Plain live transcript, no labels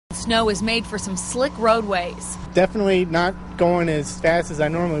snow is made for some slick roadways. Definitely not going as fast as I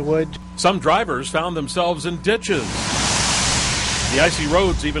normally would. Some drivers found themselves in ditches. The icy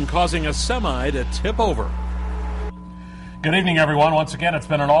roads even causing a semi to tip over. Good evening, everyone. Once again, it's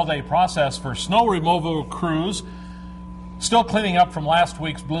been an all-day process for snow removal crews. Still cleaning up from last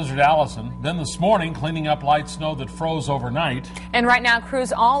week's Blizzard Allison. Then this morning, cleaning up light snow that froze overnight. And right now,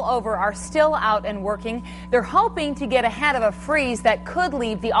 crews all over are still out and working. They're hoping to get ahead of a freeze that could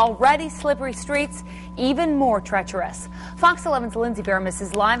leave the already slippery streets even more treacherous. Fox 11's Lindsay Baramis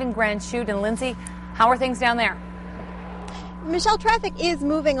is live in Grand Chute. And Lindsay, how are things down there? Michelle, traffic is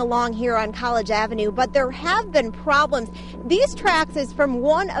moving along here on College Avenue, but there have been problems. These tracks is from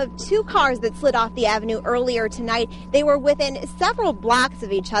one of two cars that slid off the avenue earlier tonight. They were within several blocks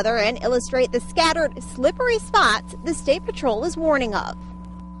of each other and illustrate the scattered, slippery spots the State Patrol is warning of.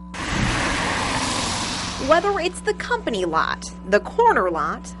 Whether it's the company lot, the corner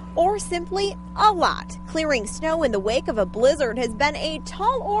lot, or simply a lot, clearing snow in the wake of a blizzard has been a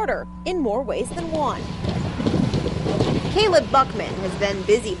tall order in more ways than one. Caleb Buckman has been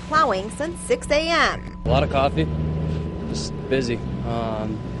busy plowing since 6 a.m. A lot of coffee, just busy. A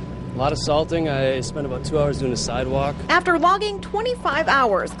lot of salting. I spent about 2 hours doing a sidewalk. After logging 25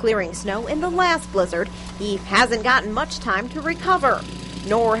 hours clearing snow in the last blizzard, he hasn't gotten much time to recover.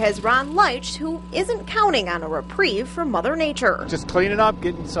 Nor has Ron Leitch, who isn't counting on a reprieve from Mother Nature. Just cleaning up,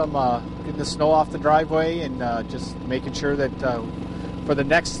 getting the snow off the driveway, and just making sure that for the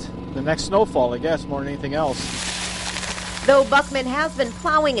next snowfall, I guess, more than anything else. Though Buckman has been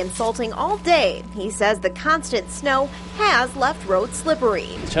plowing and salting all day, he says the constant snow has left roads slippery.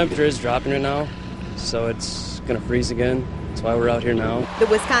 The temperature is dropping right now, so it's going to freeze again. That's why we're out here now. The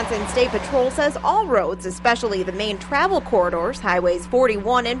Wisconsin State Patrol says all roads, especially the main travel corridors, highways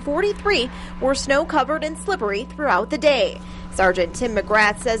 41 and 43, were snow covered and slippery throughout the day. Sergeant Tim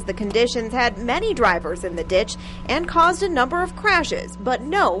McGrath says the conditions had many drivers in the ditch and caused a number of crashes, but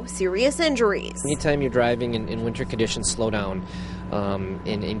no serious injuries. Anytime you're driving in winter conditions, slow down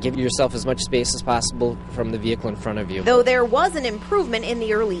and give yourself as much space as possible from the vehicle in front of you. Though there was an improvement in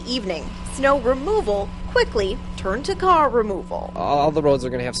the early evening, snow removal quickly turned to car removal. All the roads are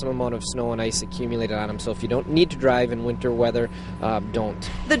going to have some amount of snow and ice accumulated on them, so if you don't need to drive in winter weather, don't.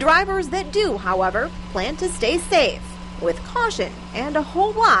 The drivers that do, however, plan to stay safe, with caution and a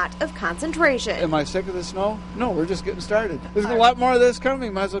whole lot of concentration. Am I sick of the snow? No, we're just getting started. There's a lot more of this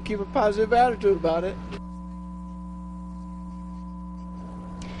coming. Might as well keep a positive attitude about it.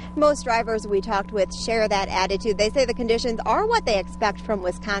 Most drivers we talked with share that attitude. They say the conditions are what they expect from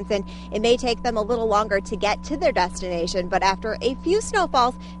Wisconsin. It may take them a little longer to get to their destination, but after a few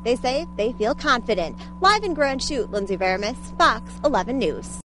snowfalls, they say they feel confident. Live in Grand Chute, Lindsay Baramis, Fox 11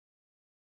 News.